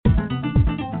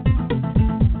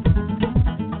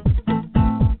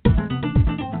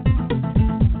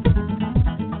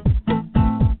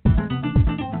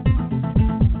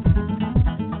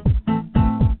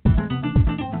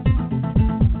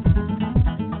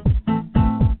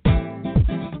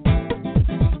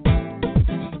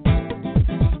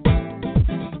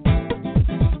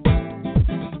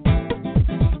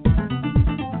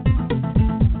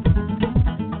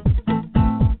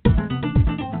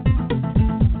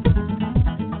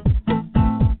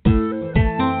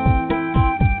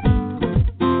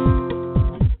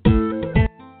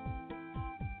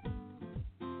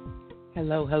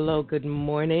hello. Good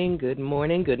morning, good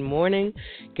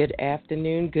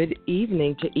afternoon, good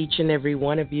evening to each and every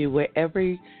one of you,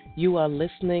 wherever you are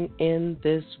listening in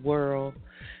this world.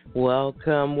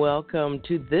 Welcome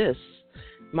to this,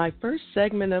 my first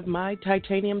segment of my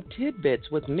Titanium Tidbits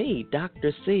with me,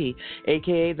 Dr. C,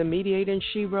 a.k.a. the Mediating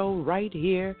Shiro, right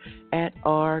here at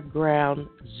our Ground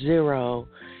Zero.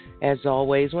 As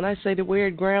always, when I say that we're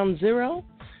at Ground Zero,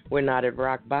 we're not at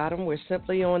rock bottom. We're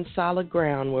simply on solid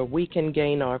ground where we can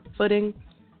gain our footing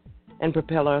and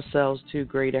propel ourselves to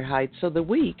greater heights so that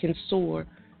we can soar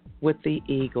with the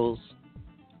eagles.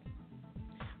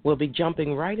 We'll be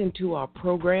jumping right into our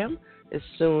program as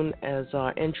soon as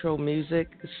our intro music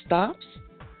stops.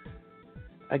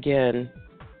 Again,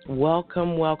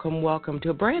 welcome to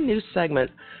a brand new segment.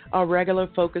 Our regular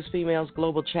Focus Females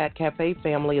Global Chat Cafe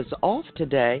family is off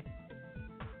today.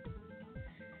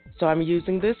 So I'm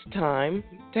using this time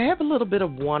to have a little bit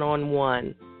of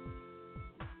one-on-one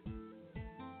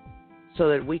so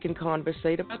that we can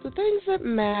conversate about the things that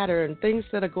matter and things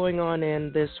that are going on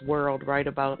in this world right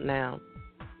about now.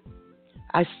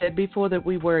 I said before that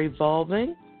we were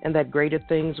evolving and that greater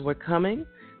things were coming.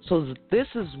 So this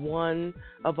is one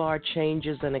of our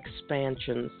changes and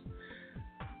expansions.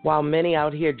 While many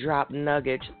out here drop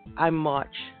nuggets, I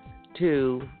march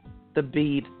to the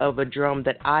beat of a drum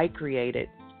that I created.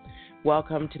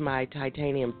 Welcome to my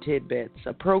Titanium Tidbits,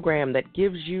 a program that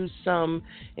gives you some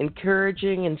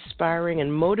encouraging, inspiring,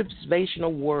 and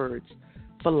motivational words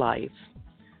for life.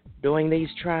 During these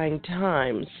trying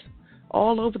times,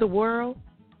 all over the world,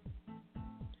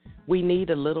 we need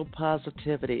a little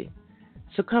positivity.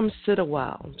 So come sit a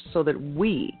while so that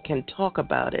we can talk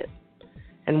about it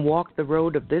and walk the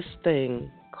road of this thing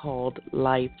called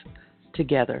life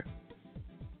together.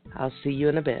 I'll see you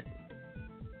in a bit.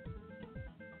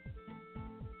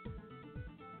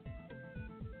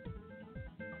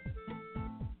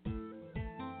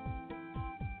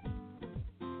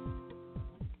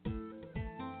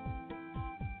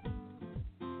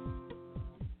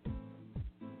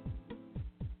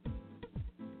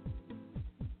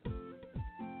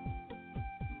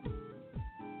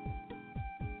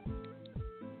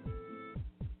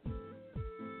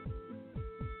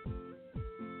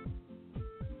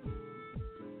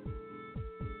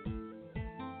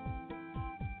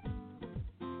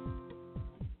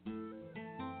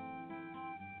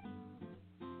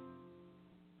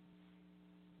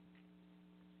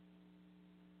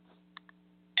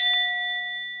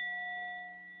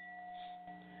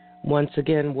 Once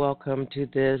again, welcome to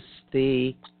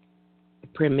the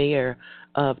premiere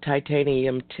of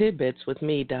Titanium Tidbits with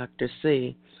me, Dr.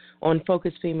 C, on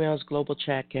Focus Females Global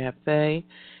Chat Cafe.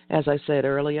 As I said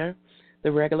earlier,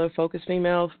 the regular Focus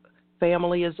Female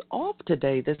family is off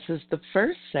today. This is the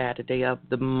first Saturday of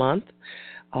the month.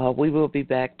 We will be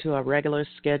back to our regular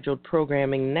scheduled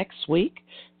programming next week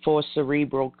for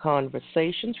Cerebral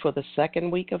Conversations for the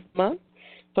second week of the month.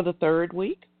 For the third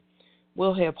week,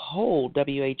 we'll have whole,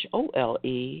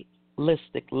 W-H-O-L-E,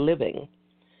 holistic living.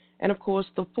 And, of course,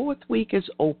 the fourth week is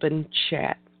open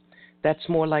chat. That's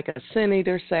more like a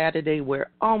Senator Saturday where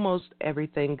almost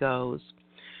everything goes.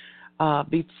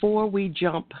 Before we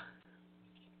jump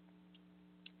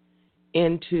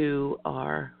into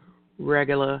our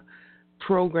regular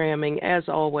programming, as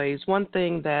always, one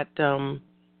thing that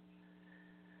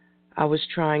I was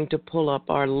trying to pull up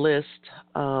our list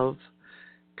of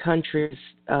countries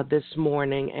this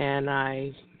morning, and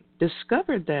I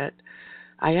discovered that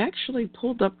I actually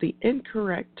pulled up the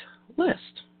incorrect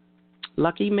list.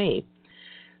 Lucky me.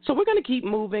 So we're going to keep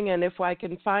moving, and if I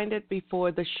can find it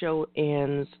before the show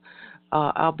ends,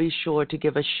 I'll be sure to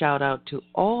give a shout out to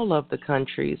all of the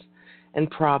countries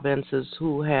and provinces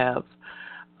who have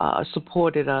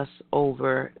supported us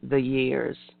over the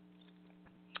years.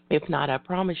 If not, I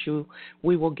promise you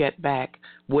we will get back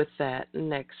with that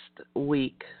next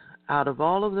week. Out of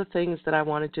all of the things that I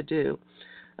wanted to do,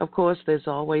 of course, there's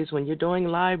always, when you're doing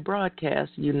live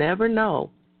broadcasts, you never know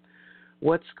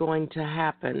what's going to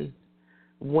happen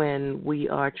when we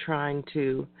are trying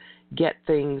to get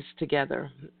things together.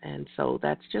 And so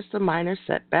that's just a minor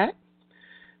setback.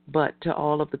 But to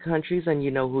all of the countries, and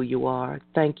you know who you are,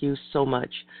 thank you so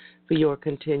much for your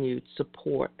continued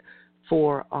support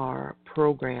for our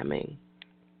programming.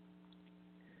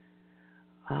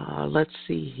 Let's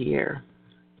see here.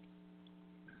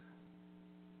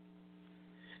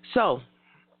 So,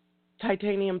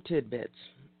 Titanium Tidbits.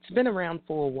 It's been around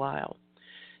for a while.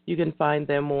 You can find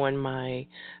them on my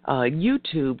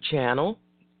YouTube channel.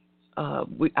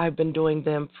 I've been doing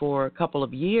them for a couple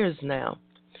of years now.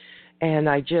 And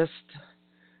I just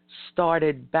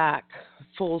started back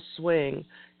full swing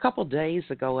couple days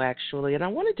ago, actually, and I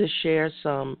wanted to share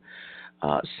some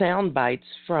sound bites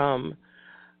from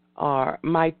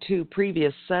my two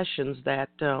previous sessions that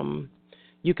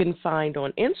you can find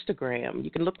on Instagram.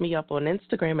 You can look me up on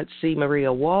Instagram at C.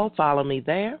 Maria Wall. Follow me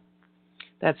there.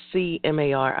 That's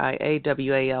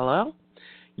CMariaWall.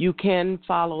 You can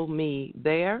follow me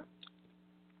there.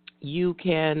 You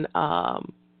can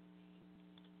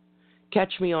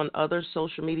catch me on other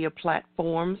social media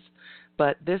platforms,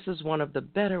 but this is one of the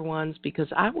better ones because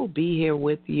I will be here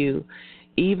with you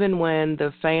even when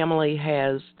the family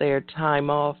has their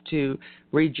time off to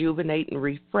rejuvenate and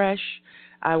refresh.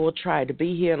 I will try to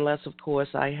be here unless, of course,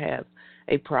 I have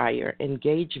a prior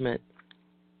engagement.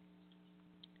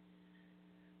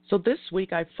 So this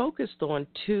week I focused on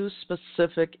two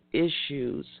specific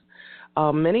issues.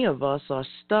 Many of us are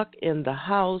stuck in the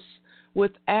house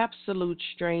with absolute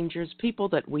strangers, people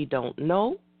that we don't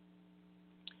know.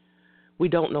 We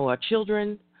don't know our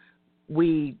children.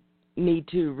 We need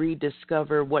to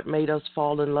rediscover what made us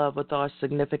fall in love with our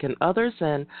significant others.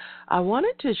 And I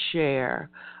wanted to share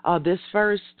this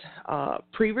first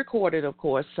pre-recorded, of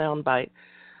course, soundbite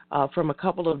from a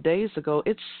couple of days ago.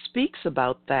 It speaks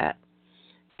about that.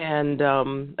 And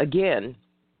again,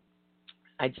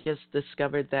 I just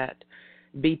discovered that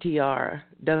BTR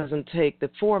doesn't take the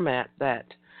format that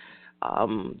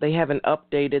they haven't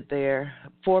updated their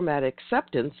format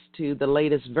acceptance to the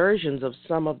latest versions of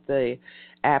some of the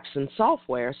apps and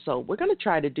software. So we're going to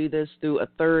try to do this through a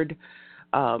third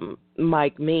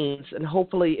mic means, and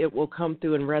hopefully it will come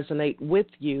through and resonate with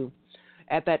you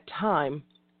at that time.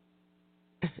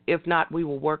 If not, we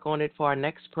will work on it for our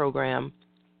next program.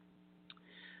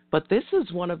 But this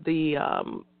is one of the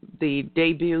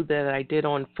debut that I did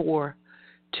on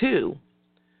 4/2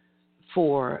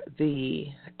 for the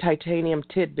Titanium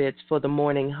Tidbits for the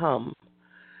morning hum.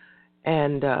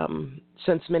 And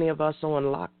since many of us are on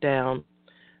lockdown,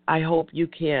 I hope you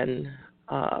can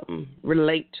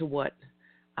relate to what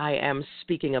I am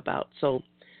speaking about. So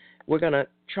we're going to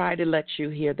try to let you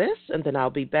hear this, and then I'll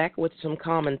be back with some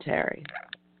commentary.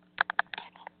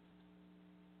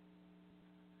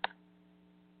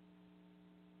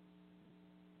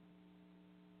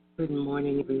 Good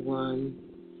morning, everyone.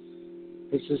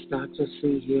 This is Dr.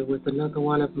 C here with another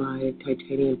one of my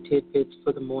Titanium Tidbits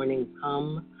for the morning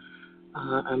hum.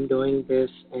 I'm doing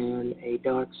this in a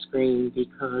dark screen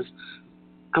because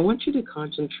I want you to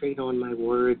concentrate on my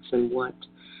words and what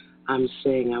I'm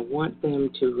saying. I want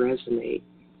them to resonate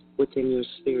within your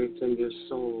spirits and your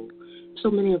soul.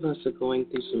 So many of us are going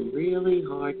through some really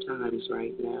hard times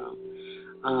right now.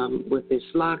 With this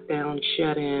lockdown,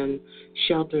 shut-in,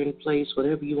 shelter-in-place,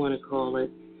 whatever you want to call it,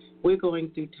 we're going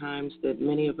through times that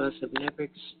many of us have never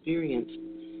experienced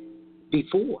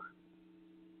before.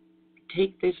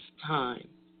 Take this time,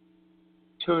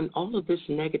 turn all of this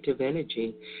negative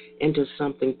energy into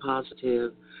something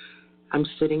positive. I'm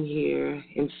sitting here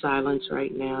in silence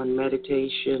right now in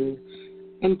meditation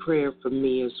and prayer for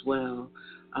me as well.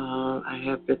 I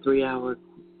have the 3-hour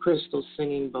crystal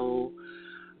singing bowl.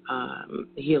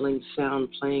 Healing sound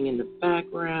playing in the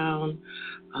background.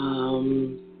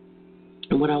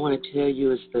 And what I want to tell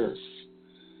you is this.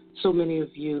 So many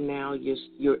of you now,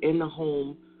 you're in the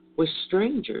home with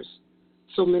strangers.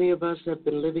 So many of us have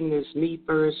been living this me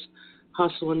first,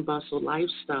 hustle and bustle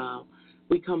lifestyle.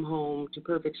 We come home to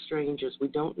perfect strangers. We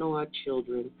don't know our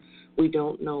children. We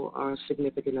don't know our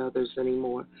significant others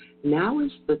anymore. Now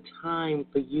is the time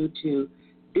for you to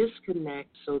disconnect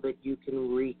so that you can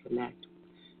reconnect.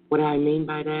 What I mean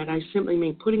by that, I simply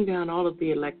mean putting down all of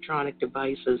the electronic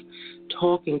devices,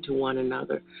 talking to one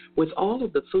another. With all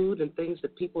of the food and things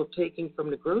that people are taking from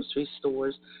the grocery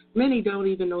stores, many don't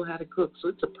even know how to cook, so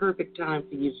it's a perfect time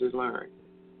for you to learn.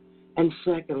 And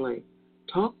secondly,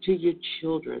 talk to your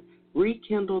children.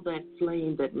 Rekindle that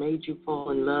flame that made you fall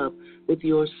in love with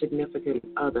your significant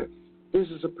other. This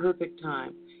is a perfect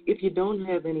time. If you don't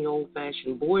have any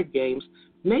old-fashioned board games,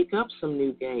 make up some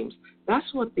new games.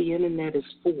 That's what the internet is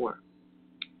for.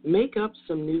 Make up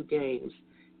some new games.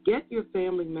 Get your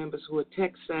family members who are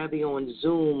tech-savvy on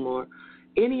Zoom or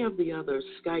any of the other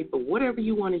Skype or whatever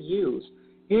you want to use.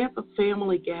 Have a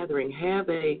family gathering. Have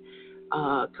a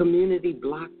community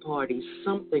block party,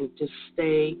 something to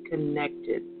stay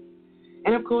connected.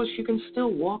 And, of course, you can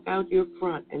still walk out your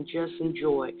front and just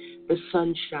enjoy the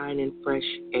sunshine and fresh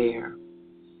air.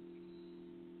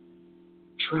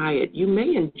 Try it. You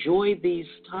may enjoy these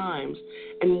times,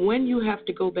 and when you have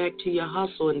to go back to your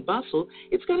hustle and bustle,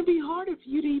 it's going to be harder for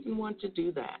you to even want to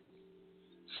do that.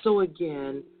 So,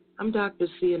 again, I'm Dr.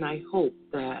 C, and I hope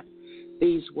that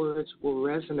these words will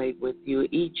resonate with you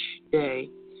each day.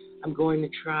 I'm going to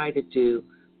try to do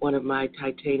one of my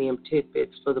Titanium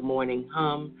Tidbits for the morning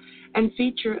hum and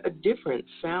feature a different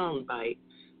sound bite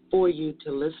for you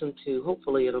to listen to.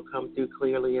 Hopefully it'll come through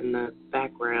clearly in the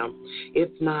background. If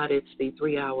not, it's the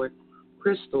 3-hour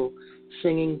Crystal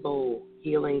Singing Bowl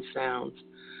Healing Sounds.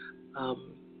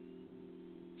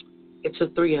 It's a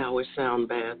 3-hour sound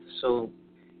bath, so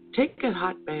take a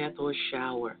hot bath or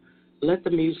shower. Let the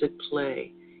music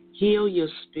play. Heal your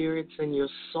spirits and your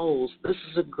souls. This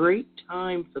is a great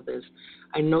time for this.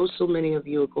 I know so many of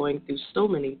you are going through so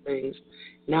many things.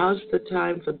 Now is the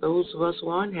time for those of us who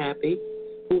aren't happy,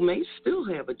 who may still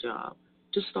have a job,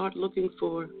 to start looking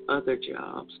for other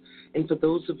jobs. And for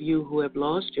those of you who have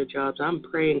lost your jobs, I'm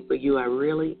praying for you. I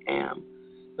really am.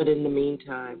 But in the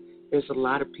meantime, there's a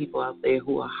lot of people out there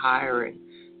who are hiring.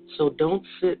 So don't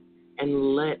sit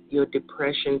and let your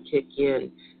depression kick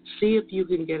in. See if you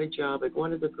can get a job at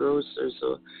one of the grocers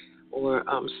or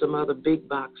some other big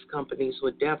box companies who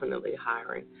are definitely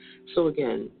hiring. So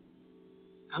again,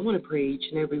 I want to pray each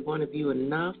and every one of you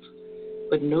enough,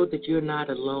 but know that you're not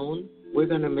alone. We're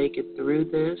going to make it through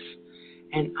this,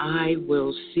 and I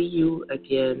will see you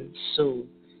again soon.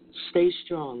 Stay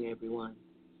strong, everyone.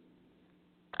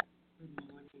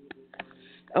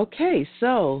 Okay,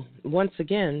 so once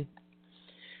again,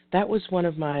 that was one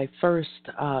of my first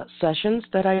sessions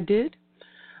that I did.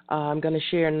 I'm going to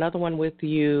share another one with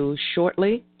you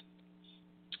shortly.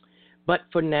 But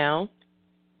for now,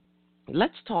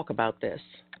 let's talk about this.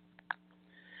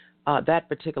 That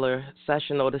particular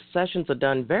session, or the sessions are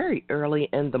done very early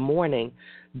in the morning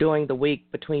during the week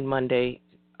between Monday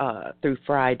through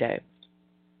Friday.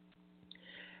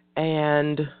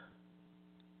 And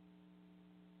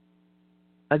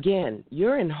again,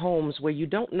 you're in homes where you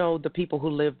don't know the people who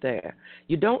live there.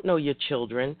 You don't know your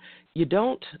children. You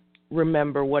don't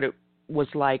remember what it was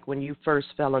like when you first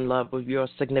fell in love with your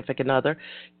significant other.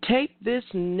 Take this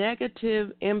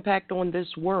negative impact on this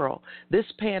world, this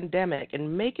pandemic,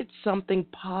 and make it something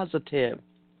positive.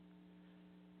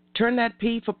 Turn that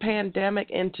P for pandemic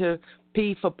into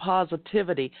P for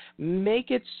positivity. Make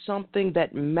it something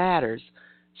that matters.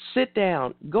 Sit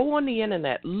down, go on the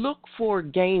internet, look for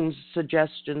games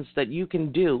suggestions that you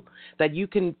can do, that you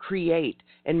can create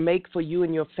and make for you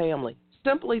and your family.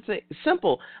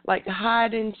 Simple, like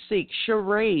hide and seek,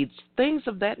 charades, things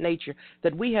of that nature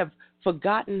that we have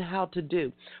forgotten how to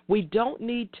do. We don't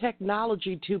need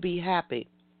technology to be happy.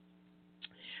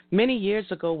 Many years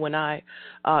ago when I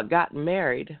got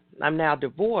married, I'm now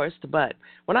divorced, but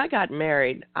when I got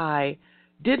married, I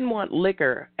didn't want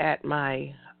liquor at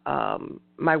my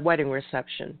wedding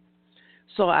reception.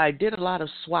 So I did a lot of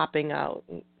swapping out,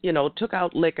 took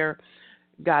out liquor,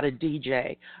 got a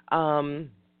DJ.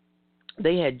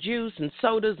 They had juice and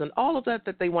sodas and all of that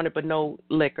they wanted, but no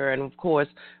liquor. And, of course,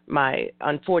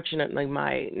 unfortunately,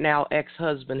 my now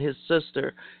ex-husband, his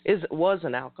sister, was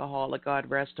an alcoholic, God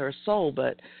rest her soul,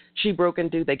 but she broke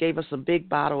into, they gave us a big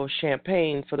bottle of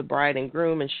champagne for the bride and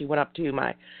groom, and she went up to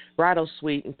my bridal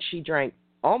suite, and she drank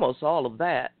almost all of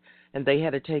that, and they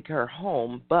had to take her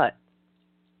home. But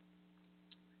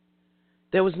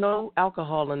there was no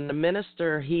alcohol, and the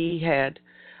minister, he had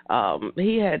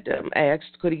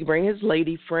asked could he bring his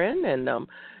lady friend and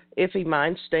if he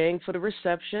minds staying for the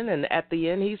reception. And at the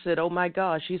end he said, oh my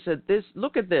gosh, he said,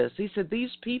 look at this. He said, these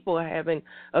people are having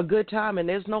a good time and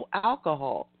there's no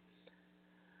alcohol.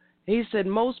 He said,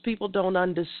 most people don't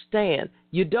understand.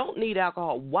 You don't need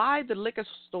alcohol. Why the liquor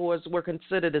stores were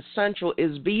considered essential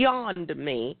is beyond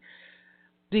me,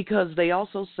 because they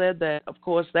also said that, of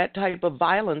course, that type of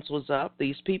violence was up.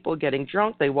 These people are getting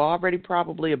drunk. They were already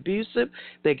probably abusive.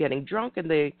 They're getting drunk, and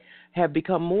they have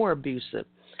become more abusive.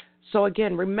 So,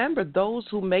 again, remember those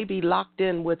who may be locked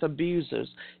in with abusers.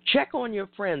 Check on your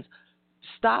friends.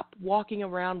 Stop walking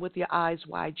around with your eyes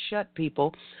wide shut,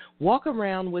 people. Walk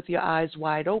around with your eyes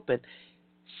wide open.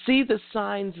 See the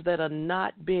signs that are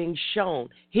not being shown.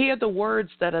 Hear the words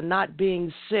that are not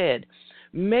being said.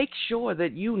 Make sure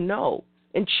that you know.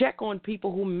 And check on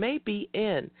people who may be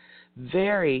in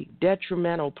very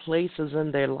detrimental places in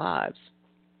their lives.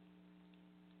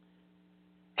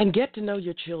 And get to know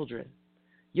your children.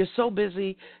 You're so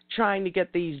busy trying to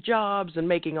get these jobs and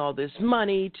making all this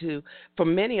money for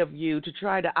many of you, to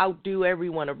try to outdo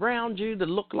everyone around you, to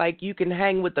look like you can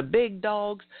hang with the big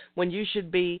dogs when you should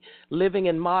be living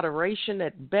in moderation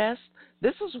at best.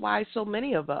 This is why so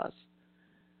many of us,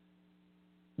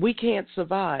 we can't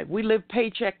survive. We live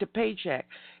paycheck to paycheck.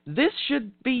 This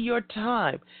should be your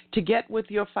time to get with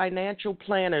your financial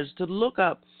planners to look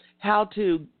up how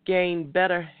to gain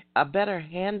a better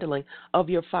handling of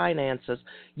your finances.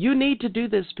 You need to do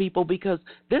this, people, because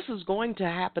this is going to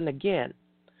happen again.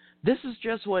 This is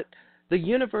just what The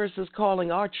universe is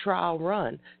calling our trial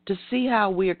run to see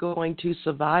how we are going to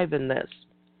survive in this.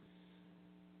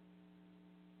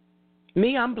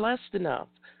 Me, I'm blessed enough.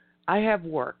 I have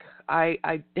work. I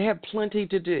have plenty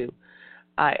to do.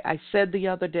 I said the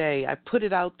other day, I put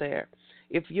it out there.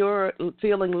 If you're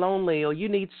feeling lonely or you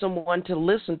need someone to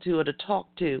listen to or to talk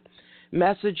to,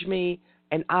 message me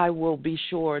and I will be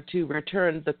sure to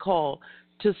return the call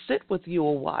to sit with you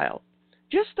a while,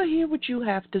 just to hear what you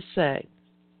have to say.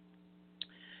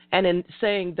 And in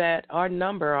saying that, our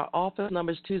office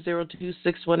number is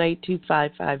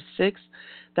 202-618-2556.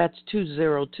 That's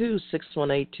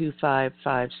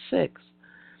 202-618-2556.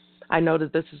 I know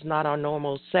that this is not our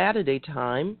normal Saturday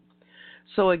time.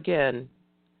 So again,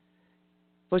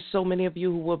 for so many of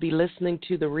you who will be listening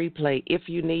to the replay, if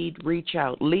you need, reach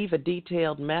out. Leave a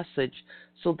detailed message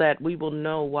so that we will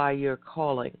know why you're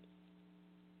calling.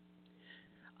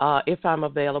 If I'm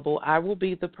available, I will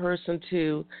be the person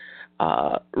to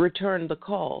return the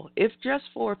call. If just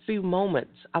for a few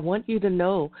moments, I want you to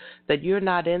know that you're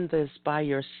not in this by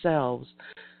yourselves.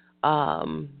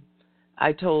 I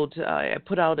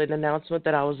put out an announcement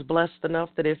that I was blessed enough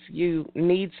that if you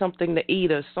need something to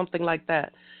eat or something like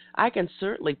that, I can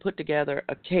certainly put together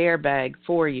a care bag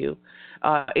for you.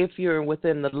 If you're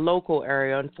within the local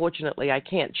area, unfortunately, I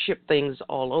can't ship things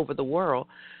all over the world,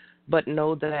 but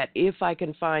know that if I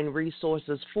can find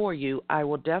resources for you, I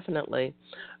will definitely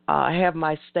have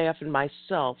my staff and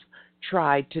myself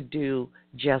try to do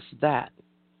just that.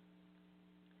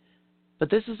 But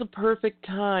this is a perfect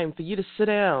time for you to sit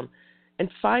down and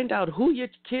find out who your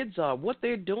kids are, what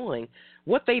they're doing,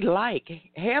 what they like.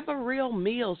 Have a real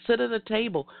meal, sit at a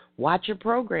table, watch a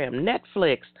program,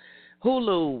 Netflix,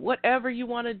 Hulu, whatever you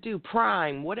want to do,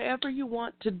 Prime, whatever you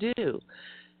want to do.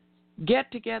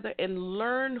 Get together and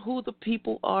learn who the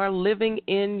people are living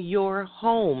in your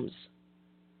homes.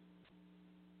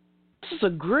 This is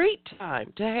a great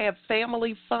time to have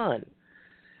family fun.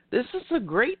 This is a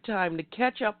great time to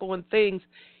catch up on things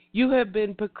you have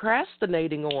been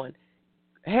procrastinating on.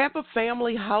 Have a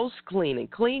family house cleaning.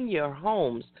 Clean your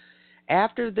homes.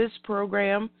 After this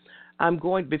program,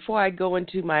 before I go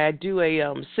into I do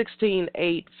a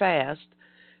 16-8 fast.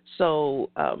 So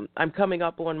I'm coming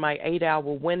up on my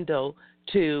 8-hour window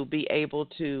to be able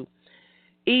to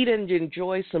eat and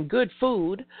enjoy some good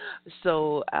food.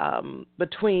 So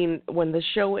between when the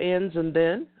show ends and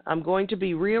then, I'm going to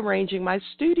be rearranging my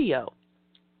studio,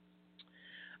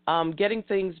 getting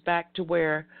things back to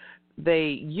where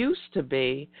they used to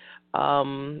be.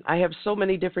 I have so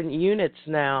many different units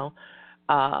now.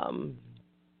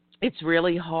 It's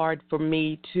really hard for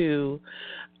me to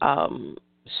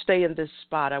stay in this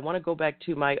spot. I want to go back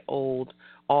to my old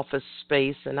office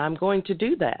space, and I'm going to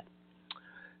do that.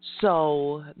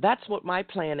 So that's what my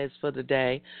plan is for the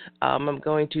day. I'm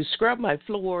going to scrub my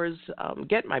floors,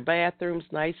 get my bathrooms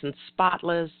nice and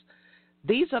spotless.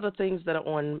 These are the things that are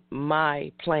on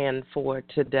my plan for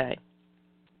today.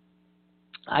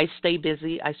 I stay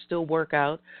busy. I still work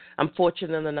out. I'm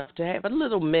fortunate enough to have a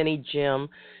little mini gym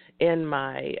in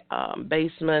my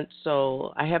basement,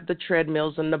 so I have the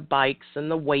treadmills and the bikes and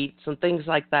the weights and things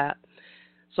like that,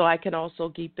 so I can also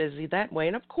keep busy that way.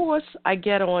 And, of course, I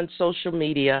get on social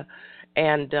media,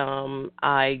 and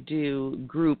I do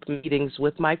group meetings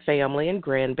with my family and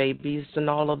grandbabies and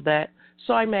all of that,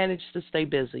 so I manage to stay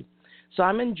busy. So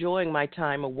I'm enjoying my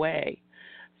time away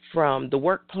from the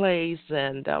workplace,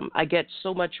 and I get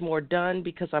so much more done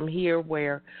because I'm here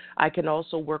where I can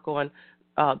also work on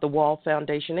the Wall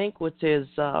Foundation, Inc., which is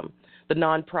the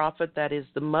nonprofit that is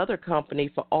the mother company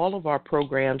for all of our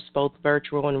programs, both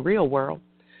virtual and real world.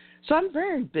 So I'm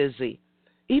very busy.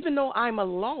 Even though I'm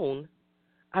alone,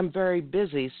 I'm very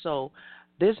busy. So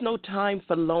there's no time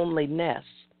for loneliness.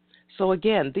 So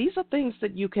again, these are things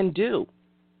that you can do.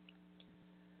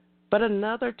 But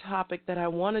another topic that I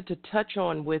wanted to touch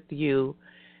on with you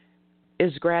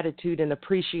is gratitude and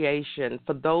appreciation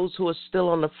for those who are still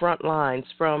on the front lines,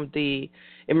 from the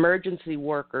emergency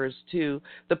workers to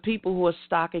the people who are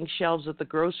stocking shelves at the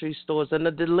grocery stores and the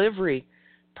delivery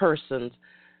persons.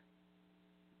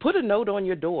 Put a note on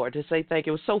your door to say thank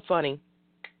you. It was so funny.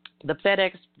 The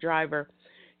FedEx driver,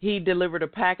 he delivered a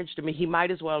package to me. He might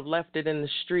as well have left it in the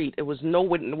street. It was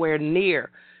nowhere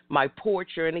near my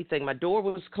porch or anything. My door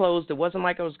was closed. It wasn't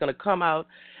like I was going to come out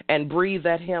and breathe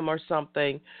at him or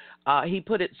something. He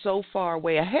put it so far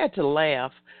away. I had to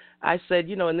laugh. I said,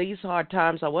 in these hard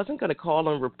times, I wasn't going to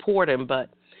call and report him, but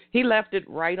he left it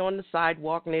right on the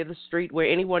sidewalk near the street where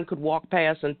anyone could walk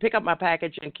past and pick up my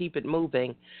package and keep it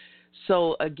moving.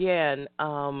 So, again,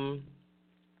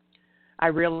 I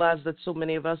realize that so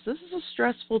many of us, this is a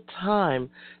stressful time.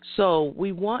 So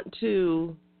we want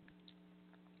to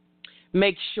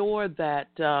make sure that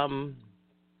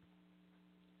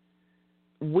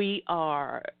we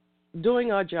are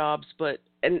doing our jobs, but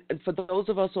and for those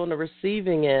of us on the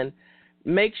receiving end,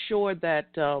 make sure that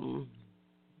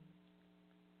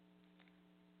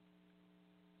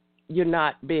you're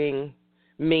not being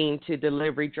mean to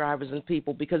delivery drivers and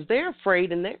people because they're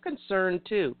afraid and they're concerned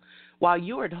too. While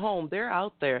you're at home, they're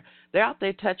out there. They're out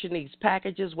there touching these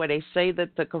packages where they say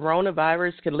that the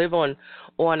coronavirus can live on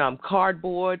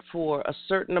cardboard for a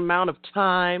certain amount of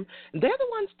time. They're the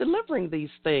ones delivering these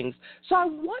things. So I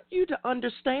want you to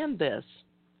understand this.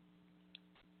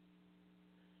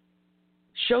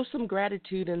 Show some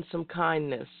gratitude and some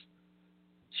kindness.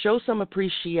 Show some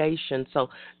appreciation. So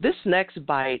this next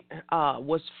bite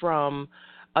was from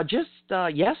just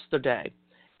yesterday.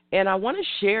 And I want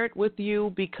to share it with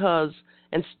you because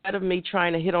instead of me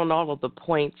trying to hit on all of the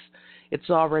points, it's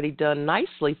already done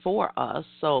nicely for us.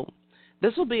 So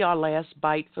this will be our last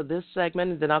bite for this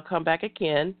segment, and then I'll come back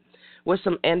again with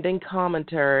some ending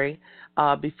commentary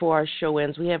before our show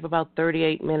ends. We have about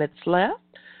 38 minutes left.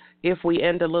 If we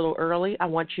end a little early, I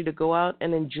want you to go out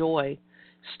and enjoy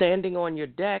standing on your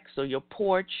decks or your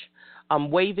porch,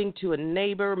 waving to a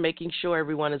neighbor, making sure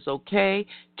everyone is okay,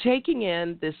 taking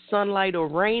in this sunlight or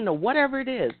rain or whatever it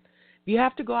is. If you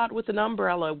have to go out with an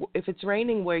umbrella, if it's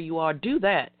raining where you are, do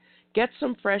that. Get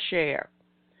some fresh air.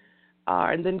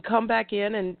 And then come back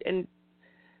in and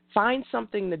find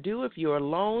something to do. If you're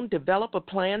alone, develop a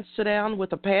plan. Sit down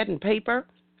with a pad and paper.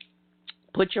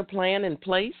 Put your plan in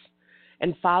place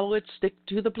and follow it. Stick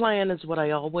to the plan is what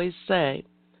I always say.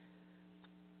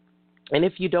 And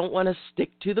if you don't want to stick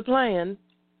to the plan,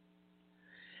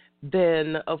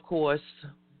 then, of course,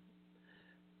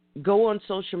 go on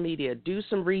social media. Do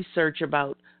some research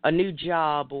about a new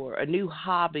job or a new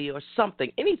hobby or something,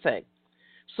 anything,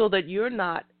 so that you're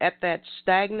not at that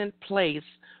stagnant place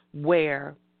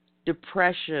where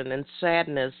depression and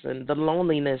sadness and the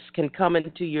loneliness can come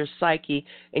into your psyche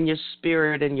and your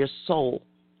spirit and your soul.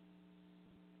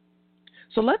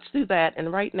 So let's do that.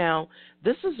 And right now,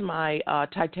 this is my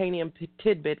Titanium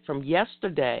Tidbit from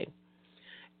yesterday.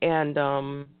 And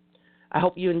I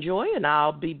hope you enjoy, and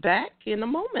I'll be back in a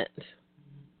moment.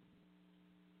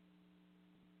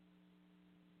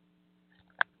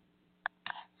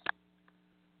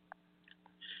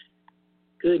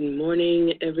 Good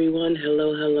morning, everyone.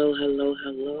 Hello, hello, hello,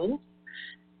 hello.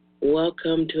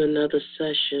 Welcome to another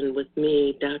session with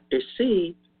me, Dr.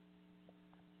 C,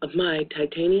 of my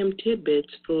Titanium Tidbits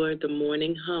for the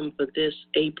morning hum for this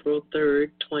April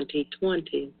 3rd,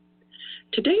 2020.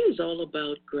 Today is all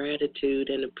about gratitude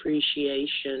and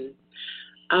appreciation.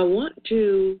 I want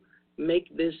to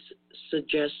make this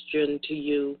suggestion to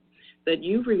you that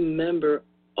you remember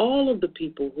all of the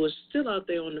people who are still out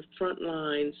there on the front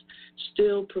lines,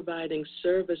 still providing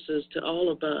services to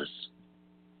all of us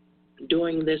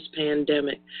during this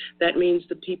pandemic. That means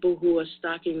the people who are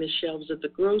stocking the shelves at the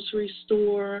grocery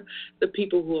store, the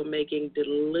people who are making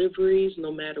deliveries,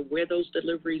 no matter where those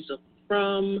deliveries are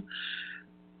from,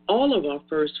 all of our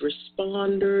first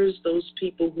responders, those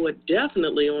people who are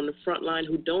definitely on the front line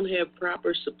who don't have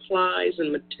proper supplies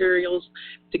and materials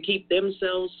to keep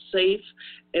themselves safe,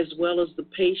 as well as the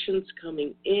patients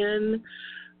coming in.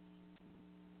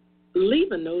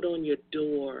 Leave a note on your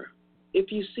door. If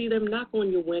you see them, knock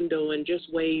on your window and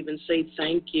just wave and say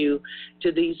thank you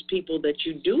to these people that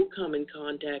you do come in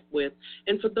contact with.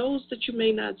 And for those that you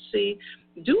may not see,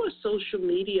 do a social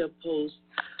media post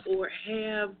or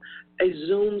have a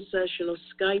Zoom session or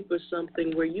Skype or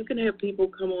something where you can have people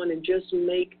come on and just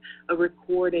make a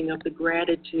recording of the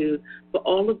gratitude for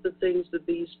all of the things that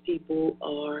these people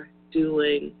are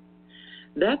doing.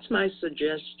 That's my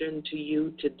suggestion to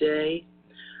you today.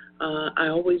 I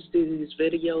always do these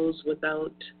videos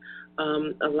without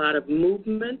a lot of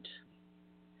movement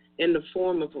in the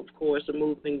form of course, a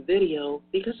moving video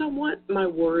because I want my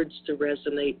words to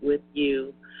resonate with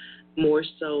you more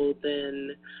so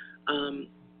than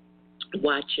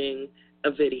watching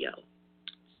a video.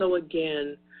 So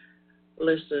again,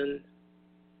 listen,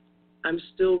 I'm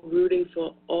still rooting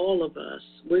for all of us.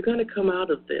 We're going to come out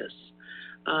of this.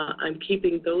 I'm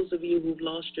keeping those of you who've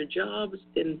lost your jobs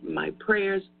in my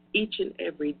prayers each and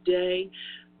every day.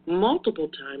 Multiple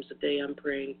times a day I'm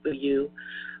praying for you.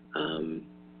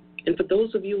 And for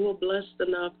those of you who are blessed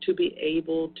enough to be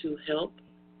able to help.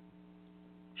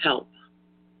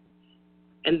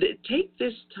 And take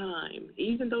this time,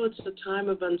 even though it's a time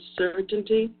of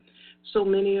uncertainty, so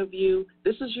many of you,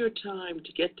 this is your time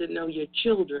to get to know your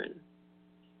children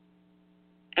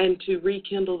and to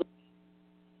rekindle the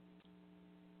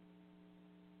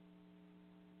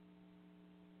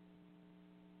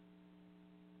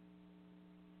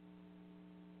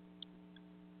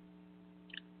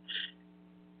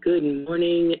Good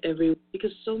morning, everyone.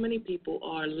 Because so many people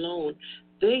are alone,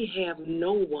 they have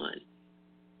no one.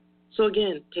 So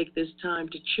again, take this time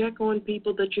to check on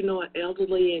people that you know are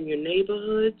elderly in your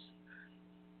neighborhoods.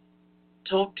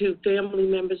 Talk to family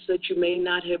members that you may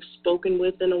not have spoken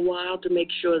with in a while to make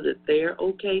sure that they're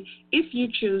okay, if you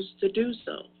choose to do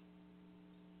so.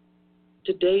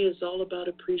 Today is all about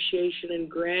appreciation and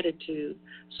gratitude.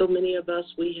 So many of us,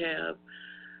 we have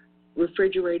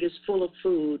refrigerators full of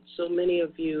food. So many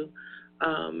of you,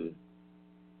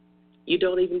 you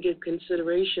don't even give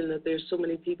consideration that there's so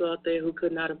many people out there who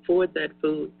could not afford that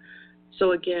food.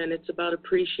 So again, it's about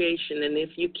appreciation, and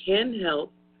if you can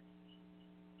help,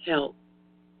 help.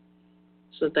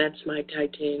 So that's my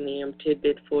Titanium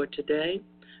Tidbit for today.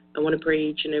 I want to pray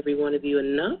each and every one of you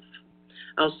enough.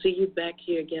 I'll see you back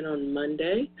here again on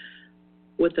Monday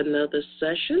with another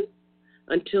session.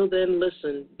 Until then,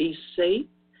 listen, be safe.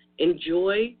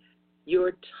 Enjoy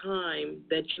your time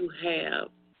that you have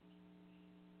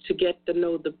to get to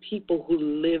know the people who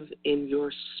live in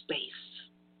your space.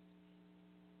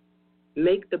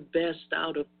 Make the best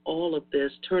out of all of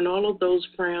this. Turn all of those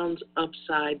frowns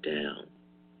upside down.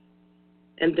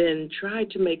 And then try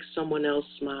to make someone else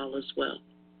smile as well.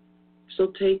 So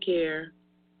take care.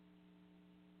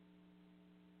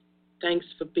 Thanks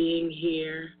for being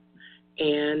here.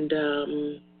 And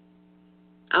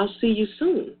I'll see you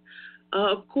soon.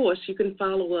 Of course, you can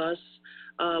follow us.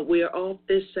 We are off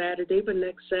this Saturday, but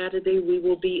next Saturday we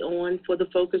will be on for the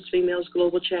Focus Females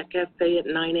Global Chat Cafe at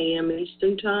 9 a.m.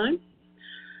 Eastern Time.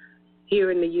 Here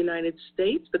in the United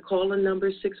States, the call-in number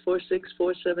is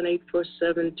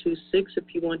 646-478-4726 if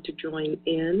you want to join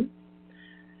in.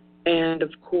 And,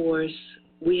 of course,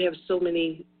 we have so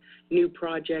many new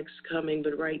projects coming,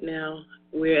 but right now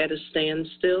we're at a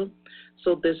standstill.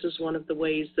 So this is one of the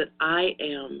ways that I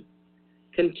am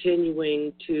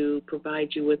continuing to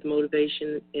provide you with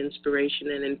motivation,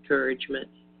 inspiration, and encouragement.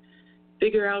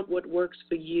 Figure out what works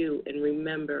for you, and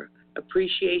remember,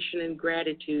 appreciation and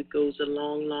gratitude goes a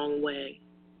long, long way.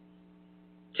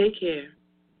 Take care.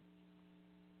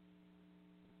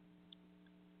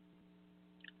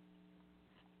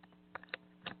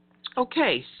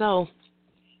 Okay, so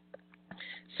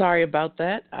sorry about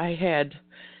that. I had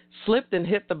slipped and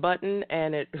hit the button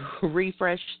and it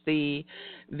refreshed the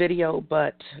video,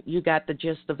 but you got the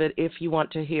gist of it. If you want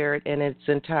to hear it in its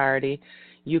entirety,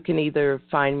 you can either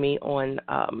find me on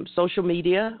social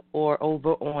media or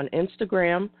over on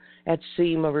Instagram at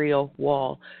C. Maria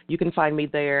Wall. You can find me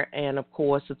there, and, of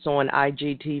course, it's on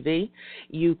IGTV.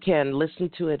 You can listen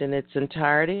to it in its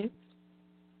entirety.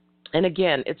 And,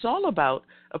 again, it's all about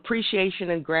appreciation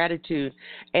and gratitude,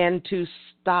 and to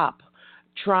stop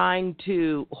trying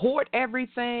to hoard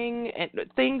everything and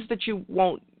things that you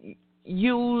won't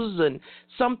use, and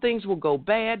some things will go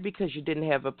bad because you didn't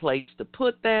have a place to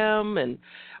put them, and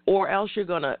or else you're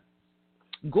going to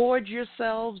gorge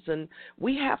yourselves. And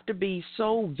we have to be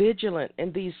so vigilant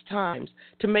in these times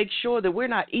to make sure that we're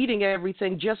not eating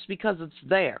everything just because it's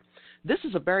there. This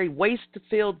is a very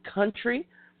waste-filled country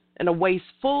and a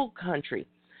wasteful country.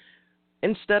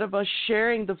 Instead of us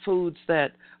sharing the foods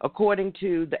that, according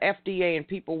to the FDA and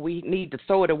people, we need to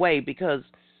throw it away because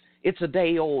it's a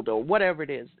day old or whatever it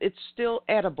is, it's still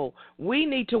edible. We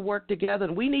need to work together,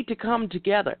 and we need to come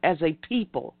together as a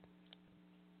people.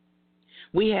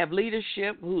 We have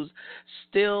leadership who's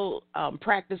still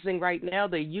practicing right now.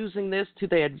 They're using this to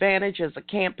their advantage as a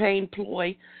campaign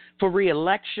ploy for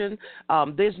re-election.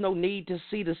 There's no need to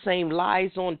see the same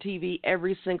lies on TV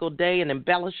every single day and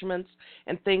embellishments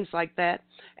and things like that.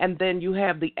 And then you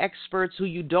have the experts who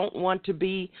you don't want to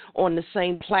be on the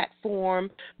same platform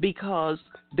because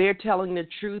they're telling the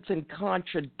truth and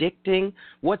contradicting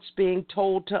what's being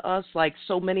told to us. Like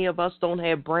so many of us don't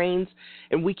have brains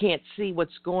and we can't see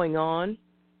what's going on.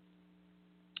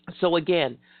 So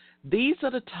again, these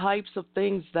are the types of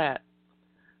things that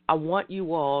I want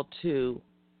you all to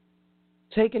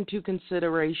take into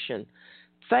consideration.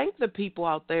 Thank the people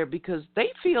out there because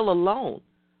they feel alone.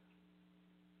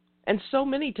 And so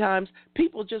many times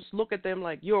people just look at them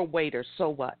like, you're a waiter, so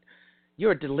what?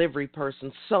 You're a delivery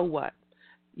person, so what?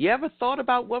 You ever thought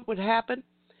about what would happen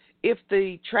if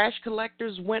the trash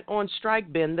collectors went on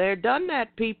strike? Been there, done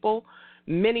that, people.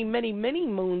 Many, many, many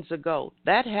moons ago,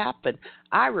 that happened.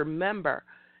 I remember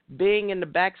being in the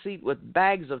backseat with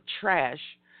bags of trash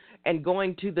and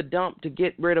going to the dump to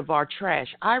get rid of our trash.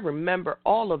 I remember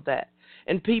all of that.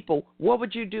 And people, what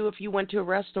would you do if you went to a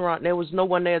restaurant and there was no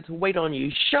one there to wait on you?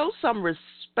 Show some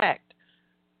respect.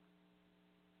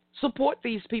 Support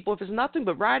these people. If it's nothing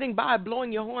but riding by,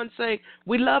 blowing your horn, saying,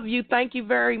 we love you, thank you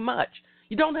very much.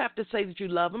 You don't have to say that you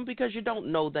love them because you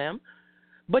don't know them.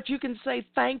 But you can say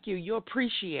thank you. You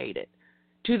appreciate it.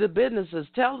 To the businesses,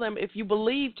 tell them, if you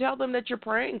believe, tell them that you're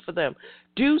praying for them.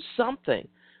 Do something.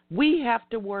 We have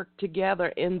to work together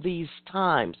in these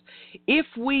times. If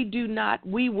we do not,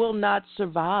 we will not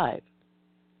survive.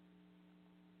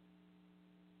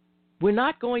 We're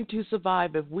not going to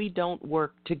survive if we don't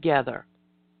work together.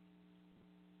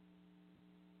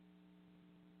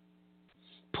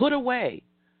 Put away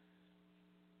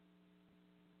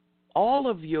all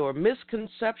of your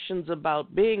misconceptions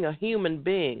about being a human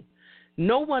being.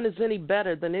 No one is any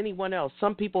better than anyone else.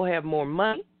 Some people have more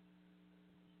money.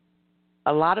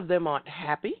 A lot of them aren't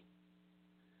happy.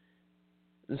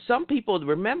 And some people,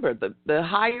 remember, the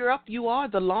higher up you are,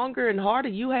 the longer and harder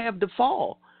you have to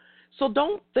fall. So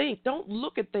don't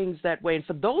look at things that way. And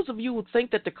for those of you who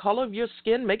think that the color of your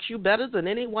skin makes you better than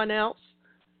anyone else,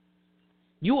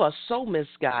 you are so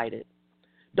misguided.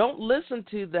 Don't listen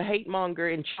to the hate monger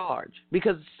in charge,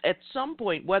 because at some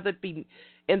point, whether it be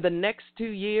in the next 2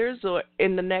 years or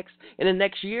in the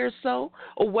next year or so,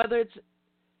 or whether it's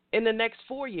in the next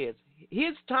 4 years,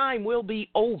 his time will be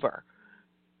over.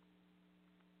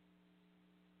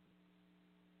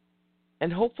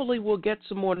 And hopefully we'll get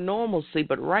some more normalcy.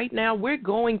 But right now we're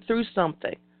going through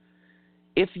something.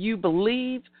 If you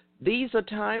believe, these are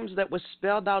times that were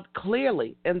spelled out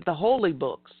clearly in the holy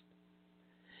books.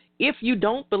 If you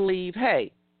don't believe,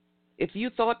 hey, if you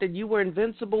thought that you were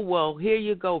invincible, well, here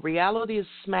you go. Reality is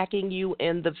smacking you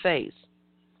in the face.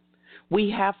 We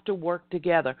have to work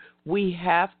together. We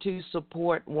have to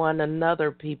support one another,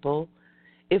 people.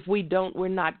 If we don't, we're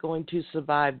not going to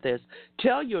survive this.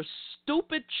 Tell your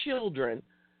stupid children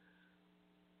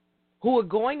who are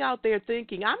going out there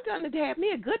thinking, I'm going to have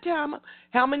me a good time.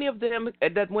 How many of them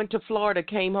that went to Florida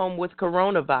came home with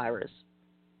coronavirus?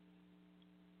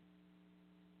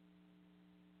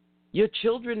 Your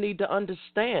children need to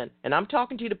understand, and I'm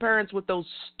talking to the parents with those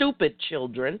stupid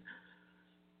children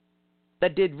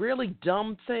that did really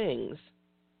dumb things.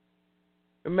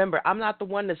 Remember, I'm not the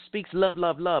one that speaks love,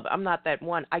 love, love. I'm not that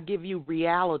one. I give you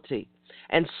reality.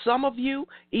 And some of you,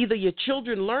 either your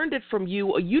children learned it from you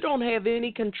or you don't have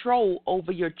any control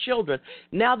over your children.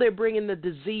 Now they're bringing the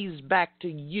disease back to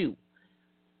you.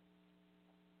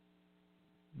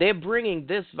 They're bringing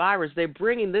this virus, they're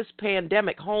bringing this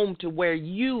pandemic home to where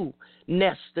you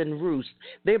nest and roost.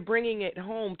 They're bringing it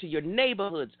home to your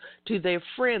neighborhoods, to their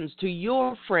friends, to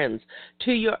your friends,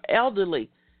 to your elderly,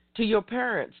 to your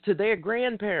parents, to their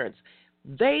grandparents.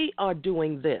 They are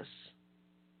doing this.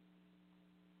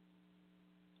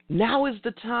 Now is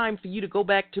the time for you to go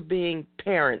back to being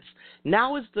parents.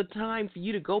 Now is the time for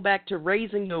you to go back to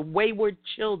raising your wayward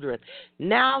children.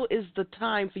 Now is the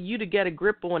time for you to get a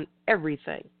grip on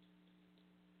everything.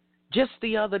 Just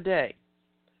the other day,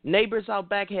 neighbors out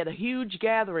back had a huge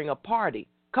gathering, a party,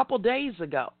 a couple days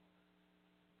ago.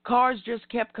 Cars just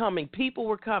kept coming. People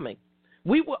were coming.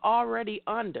 We were already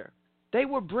under. They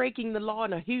were breaking the law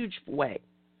in a huge way.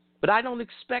 But I don't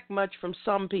expect much from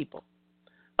some people.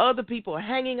 Other people are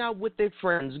hanging out with their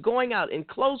friends, going out in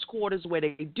close quarters where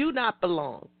they do not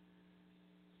belong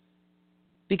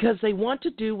because they want to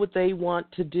do what they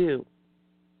want to do.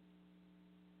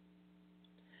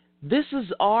 This is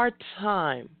our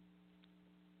time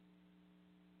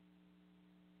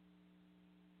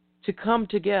to come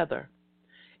together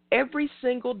every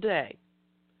single day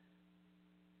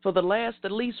for the last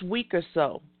at least week or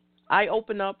so. I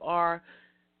open up our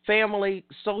family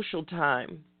social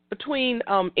time between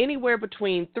anywhere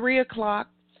between 3 o'clock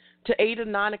to 8 or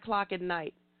 9 o'clock at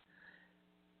night.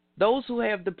 Those who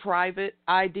have the private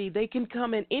ID, they can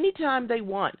come in anytime they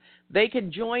want. They can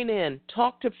join in,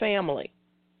 talk to family.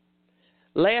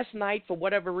 Last night, for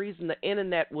whatever reason, the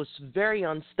internet was very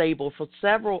unstable for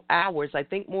several hours. I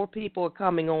think more people are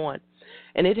coming on.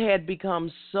 And it had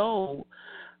become so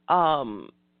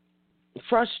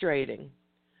frustrating.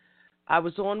 I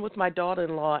was on with my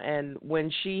daughter-in-law, and when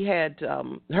she had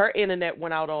her internet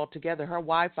went out altogether, her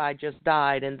Wi-Fi just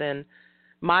died, and then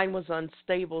mine was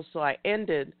unstable, so I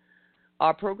ended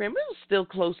our program. It was still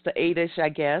close to 8-ish, I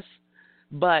guess,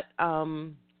 but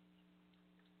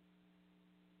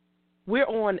we're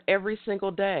on every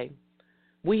single day.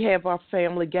 We have our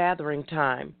family gathering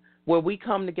time where we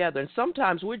come together, and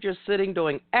sometimes we're just sitting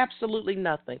doing absolutely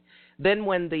nothing. Then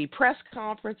when the press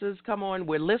conferences come on,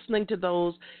 we're listening to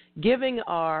those, giving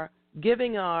our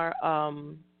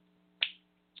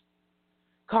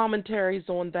commentaries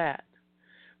on that.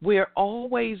 We're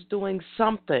always doing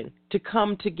something to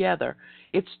come together.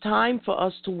 It's time for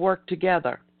us to work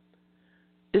together.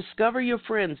 Discover your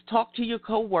friends. Talk to your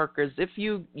coworkers. If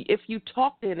you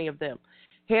talk to any of them,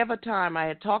 Have a time. I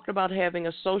had talked about having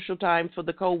a social time for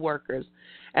the coworkers,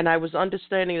 and I was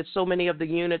understanding that so many of the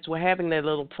units were having their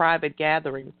little private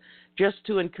gatherings just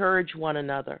to encourage one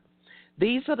another.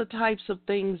 These are the types of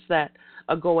things that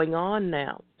are going on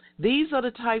now. These are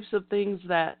the types of things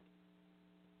that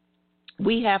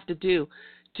we have to do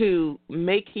to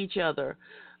make each other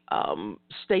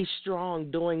stay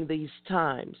strong during these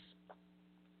times.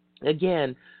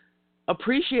 Again,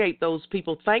 appreciate those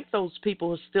people. Thank those people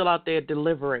who are still out there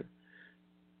delivering.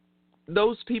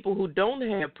 Those people who don't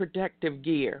have protective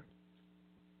gear.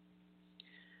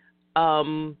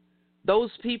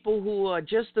 Those people who are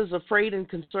just as afraid and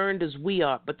concerned as we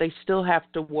are, but they still have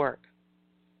to work.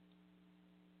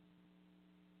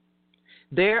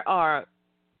 There are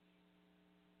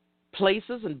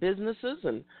places and businesses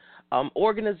and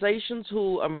organizations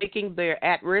who are making their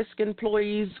at-risk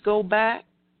employees go back.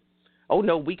 Oh,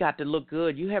 no, we got to look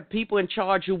good. You have people in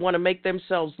charge who want to make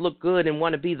themselves look good and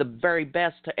want to be the very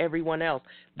best to everyone else.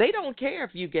 They don't care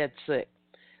if you get sick.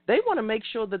 They want to make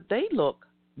sure that they look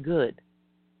good.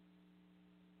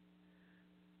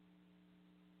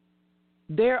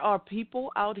 There are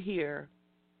people out here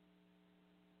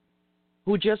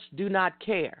who just do not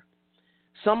care.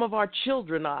 Some of our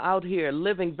children are out here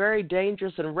living very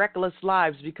dangerous and reckless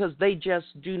lives because they just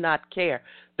do not care.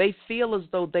 They feel as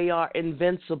though they are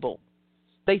invincible.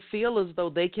 They feel as though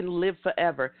they can live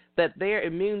forever, that their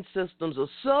immune systems are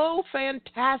so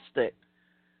fantastic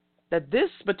that this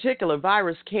particular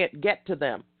virus can't get to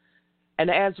them. And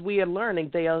as we are learning,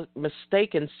 they are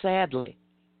mistaken, sadly.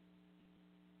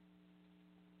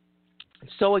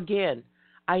 So again,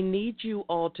 I need you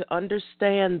all to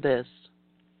understand this.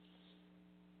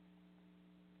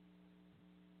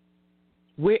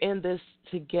 We're in this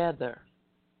together.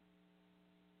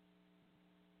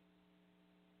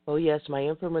 Oh, yes, my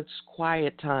infamous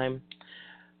quiet time.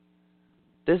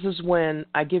 This is when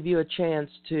I give you a chance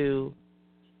to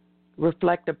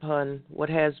reflect upon what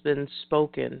has been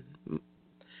spoken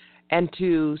and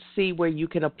to see where you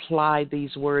can apply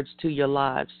these words to your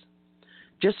lives.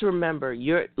 Just remember,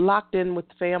 you're locked in with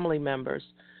family members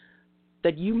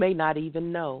that you may not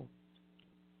even know.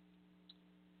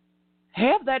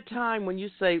 Have that time when you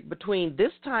say between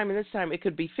this time and this time, it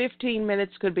could be 15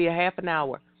 minutes, could be a half an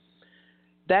hour.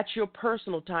 That's your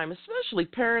personal time, especially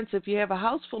parents. If you have a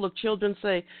house full of children,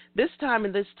 say this time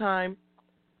and this time,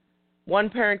 one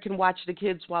parent can watch the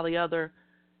kids while the other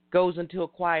goes into a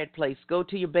quiet place. Go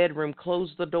to your bedroom,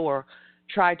 close the door,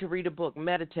 try to read a book,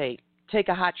 meditate, take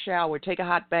a hot shower, take a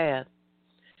hot bath.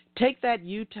 Take that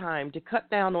you time to cut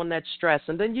down on that stress,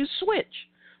 and then you switch.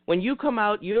 When you come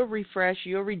out, you're refreshed,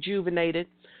 you're rejuvenated.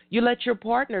 You let your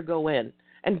partner go in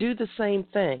and do the same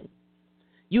thing.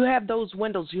 You have those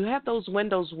windows. You have those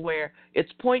windows where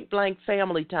it's point-blank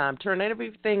family time. Turn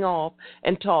everything off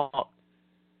and talk.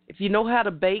 If you know how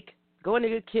to bake, go into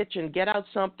the kitchen, get out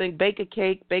something, bake a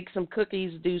cake, bake some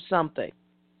cookies, do something.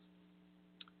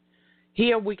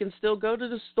 Here we can still go to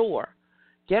the store.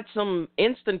 Get some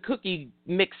instant cookie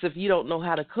mix if you don't know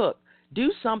how to cook.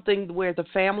 Do something where the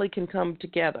family can come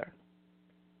together.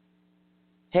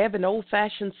 Have an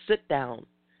old-fashioned sit-down.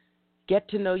 Get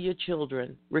to know your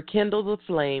children. Rekindle the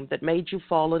flame that made you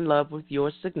fall in love with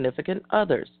your significant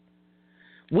others.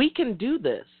 We can do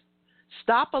this.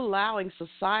 Stop allowing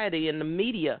society and the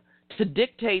media to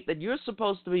dictate that you're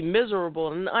supposed to be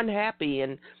miserable and unhappy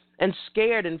and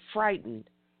scared and frightened.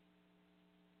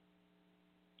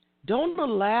 Don't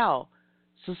allow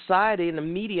society and the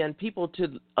media and people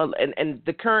to and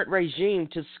the current regime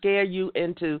to scare you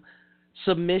into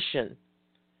submission,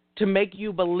 to make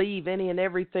you believe any and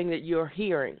everything that you're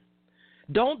hearing.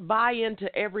 Don't buy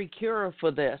into every cure for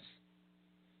this.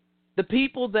 The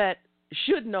people that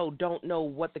should know don't know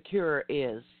what the cure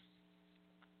is.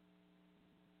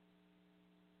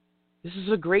 This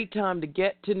is a great time to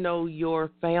get to know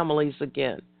your families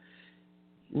again.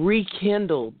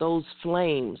 Rekindle those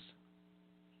flames.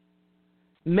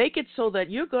 Make it so that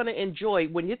you're going to enjoy,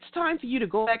 when it's time for you to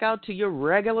go back out to your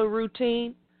regular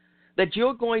routine, that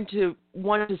you're going to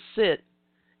want to sit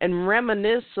and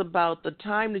reminisce about the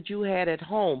time that you had at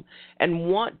home and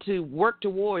want to work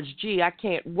towards, gee, I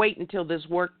can't wait until this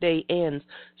work day ends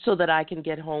so that I can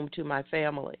get home to my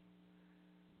family.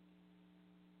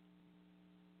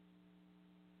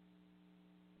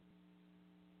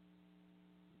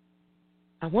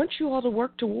 I want you all to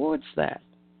work towards that.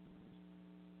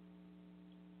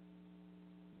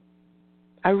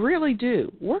 I really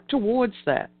do. Work towards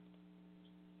that.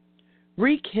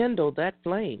 Rekindle that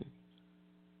flame.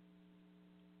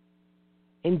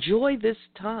 Enjoy this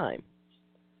time.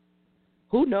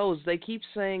 Who knows? They keep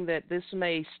saying that this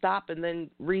may stop and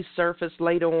then resurface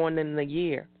later on in the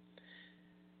year.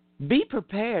 Be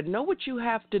prepared. Know what you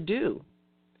have to do.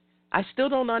 I still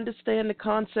don't understand the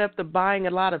concept of buying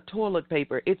a lot of toilet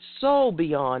paper. It's so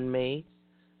beyond me.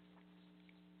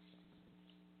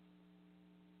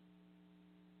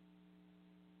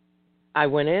 I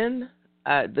went in.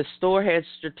 The store had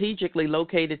strategically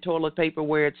located toilet paper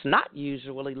where it's not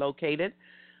usually located.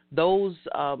 Those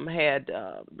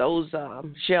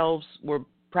shelves were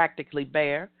practically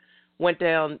bare. Went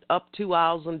down up 2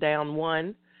 aisles and down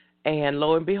one, and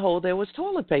lo and behold, there was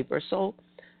toilet paper. So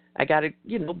I got it,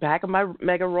 back of my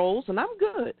mega rolls, and I'm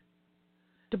good.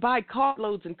 To buy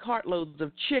cartloads and cartloads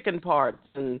of chicken parts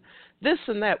and this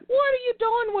and that. What are you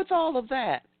doing with all of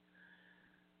that?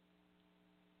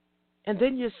 And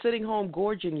then you're sitting home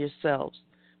gorging yourselves,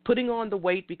 putting on the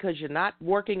weight because you're not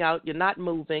working out, you're not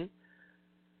moving.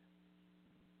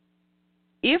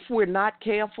 If we're not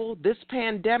careful, this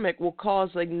pandemic will cause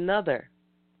another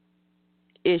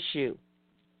issue.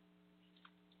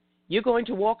 You're going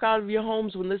to walk out of your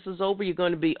homes when this is over. You're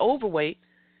going to be overweight.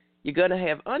 You're going to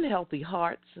have unhealthy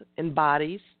hearts and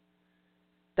bodies.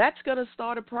 That's going to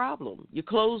start a problem. Your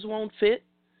clothes won't fit.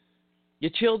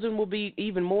 Your children will be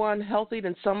even more unhealthy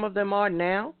than some of them are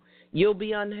now. You'll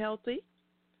be unhealthy.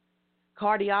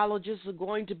 Cardiologists are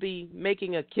going to be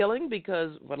making a killing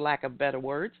because, for lack of better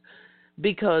words,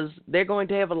 because they're going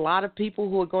to have a lot of people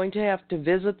who are going to have to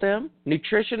visit them.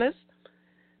 Nutritionists,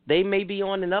 they may be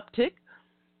on an uptick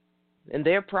in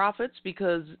their profits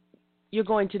because you're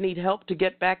going to need help to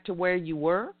get back to where you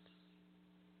were.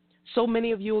 So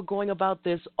many of you are going about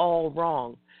this all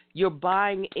wrong. You're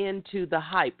buying into the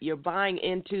hype. You're buying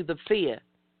into the fear.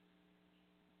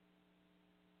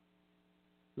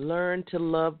 Learn to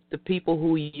love the people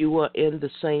who you are in the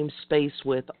same space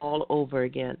with all over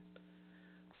again.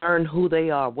 Learn who they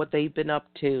are, what they've been up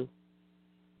to.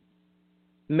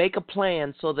 Make a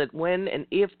plan so that when and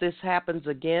if this happens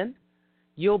again,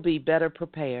 you'll be better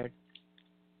prepared.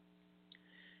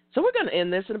 So we're going to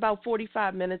end this in about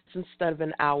 45 minutes instead of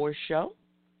an hour show.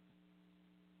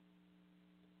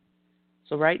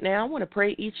 So right now, I want to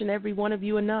pray each and every one of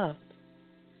you enough.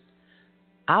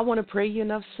 I want to pray you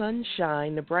enough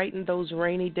sunshine to brighten those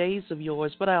rainy days of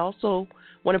yours, but I also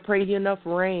want to pray you enough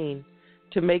rain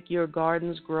to make your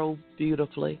gardens grow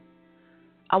beautifully.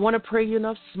 I want to pray you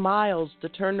enough smiles to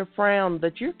turn the frown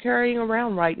that you're carrying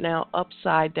around right now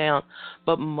upside down.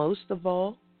 But most of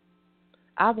all,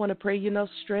 I want to pray you enough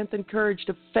strength and courage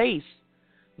to face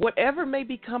whatever may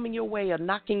be coming your way or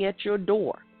knocking at your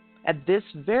door at this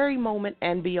very moment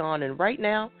and beyond. And right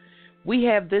now, we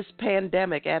have this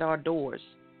pandemic at our doors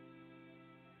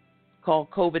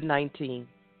called COVID-19.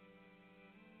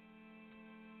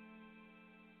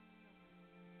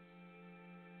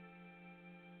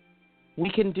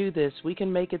 We can do this. We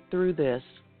can make it through this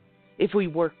if we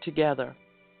work together.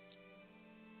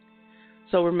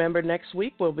 So remember, next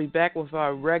week we'll be back with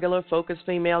our regular Focus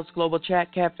Females Global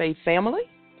Chat Cafe family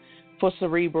for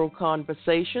cerebral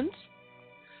conversations.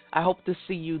 I hope to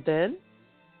see you then.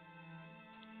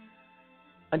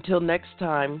 Until next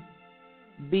time,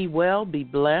 be well, be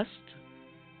blessed.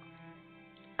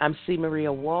 I'm C.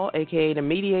 Maria Wall, a.k.a. the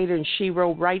Mediator and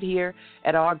Shero, right here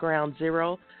at our Ground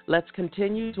Zero. Let's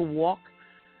continue to walk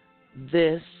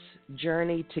this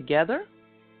journey together.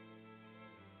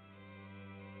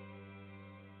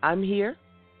 I'm here,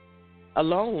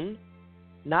 alone,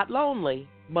 not lonely,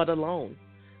 but alone.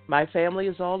 My family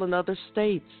is all in other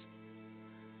states.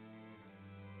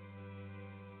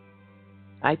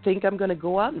 I think I'm going to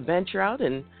go out and venture out,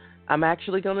 and I'm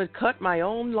actually going to cut my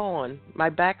own lawn, my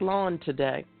back lawn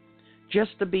today,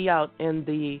 just to be out in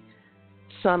the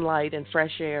sunlight and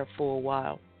fresh air for a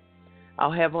while.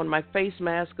 I'll have on my face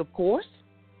mask, of course,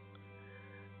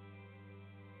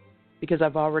 because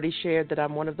I've already shared that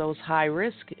I'm one of those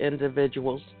high-risk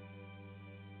individuals.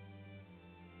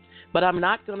 But I'm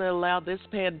not going to allow this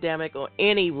pandemic or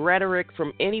any rhetoric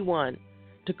from anyone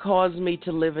to cause me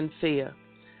to live in fear.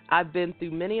 I've been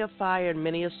through many a fire and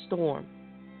many a storm.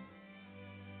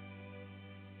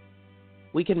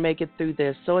 We can make it through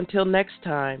this. So until next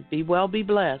time, be well, be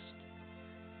blessed.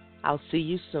 I'll see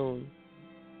you soon.